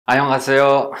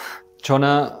안녕하세요.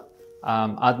 저는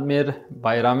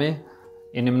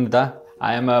아드미르님입니다.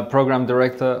 I am a program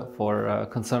director for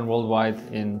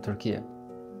컨선월드와이드 in Turkey.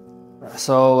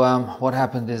 So what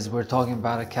happened is we're talking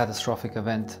about a catastrophic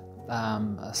event,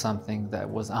 something that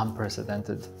was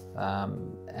unprecedented,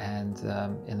 and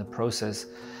in the process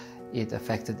it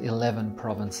affected 11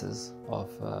 provinces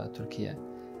of Turkey.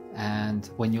 And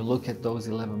when you look at those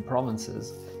 11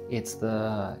 provinces, it's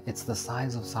the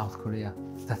size of South Korea.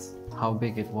 That's how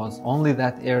big it was. Only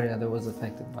that area that was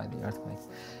affected by the earthquake.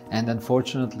 And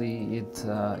unfortunately, it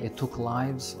took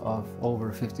lives of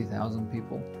over 50,000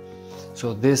 people.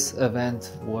 So this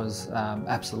event was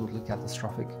absolutely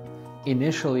catastrophic.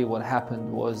 Initially, what happened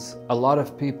was a lot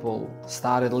of people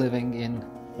started living in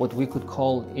what we could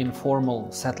call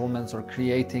informal settlements, or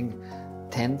creating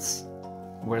tents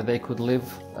where they could live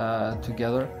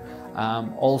together.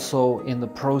 Also, in the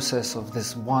process of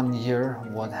this 1 year,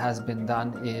 what has been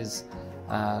done is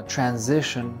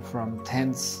transition from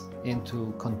tents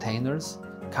into containers.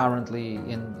 Currently,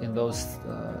 in those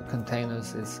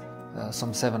containers is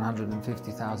some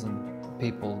 750,000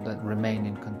 people that remain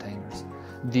in containers.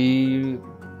 The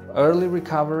early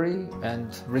recovery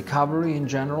and recovery in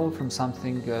general from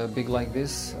something big like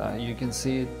this, you can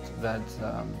see that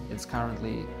it's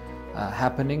currently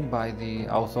happening by the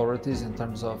authorities in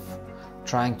terms of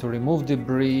trying to remove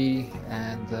debris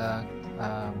and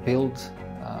build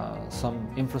some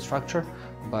infrastructure,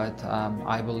 but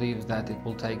I believe that it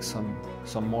will take some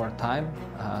more time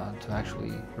to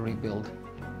actually rebuild.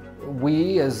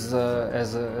 We as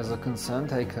a concern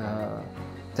take a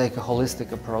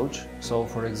holistic approach. So,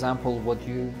 for example, what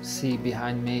you see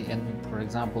behind me in, for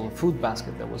example, a food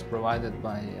basket that was provided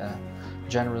by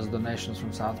generous donations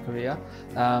from South Korea,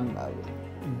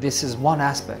 this is one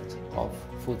aspect of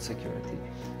food security.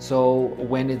 So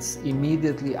when it's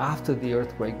immediately after the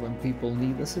earthquake, when people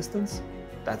need assistance,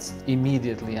 that's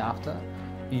immediately after,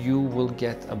 you will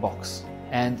get a box.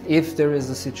 And if there is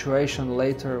a situation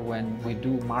later when we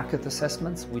do market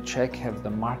assessments, we check have the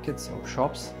markets or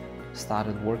shops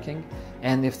started working,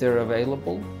 and if they're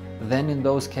available, then in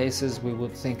those cases we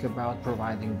would think about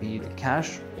providing be it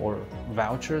cash or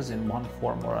vouchers in one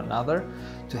form or another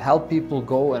to help people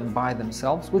go and buy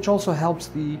themselves, which also helps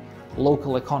the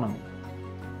local economy.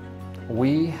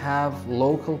 We have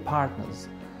local partners,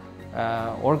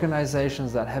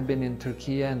 organizations that have been in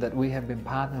Turkey and that we have been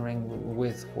partnering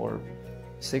with for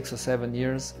 6 or 7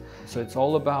 years. So it's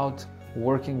all about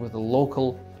working with the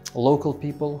local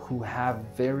people who have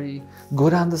very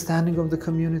good understanding of the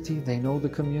community. They know the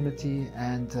community,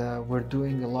 and we're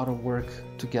doing a lot of work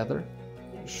together.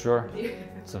 Sure,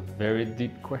 it's a very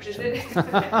deep question.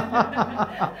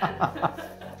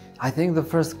 I think the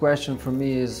first question for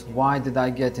me is, why did I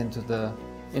get into the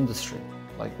industry?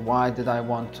 Like, why did I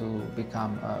want to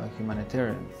become a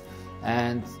humanitarian?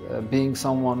 And being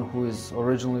someone who is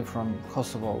originally from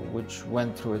Kosovo, which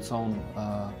went through its own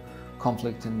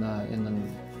conflict in the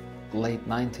late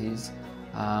 90s,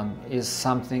 is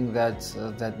something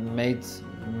that made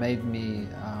me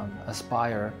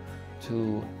aspire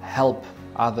to help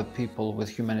other people with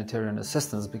humanitarian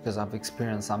assistance, because I've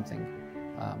experienced something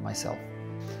myself.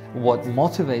 What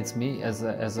motivates me as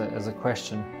a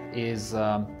question is,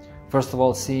 first of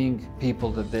all, seeing people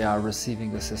that they are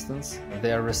receiving assistance.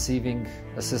 They are receiving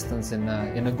assistance in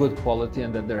a good quality,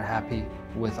 and that they're happy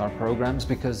with our programs,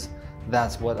 because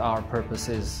that's what our purpose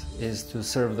is to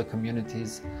serve the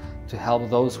communities, to help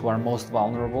those who are most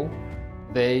vulnerable.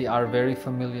 They are very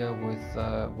familiar with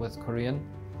Korean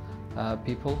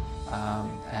people,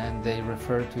 and they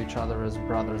refer to each other as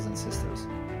brothers and sisters.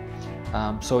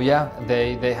 So yeah,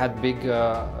 they had big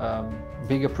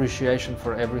appreciation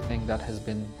for everything that has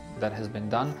been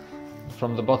done.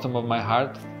 From the bottom of my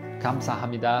heart,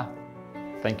 감사합니다.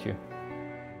 Thank you.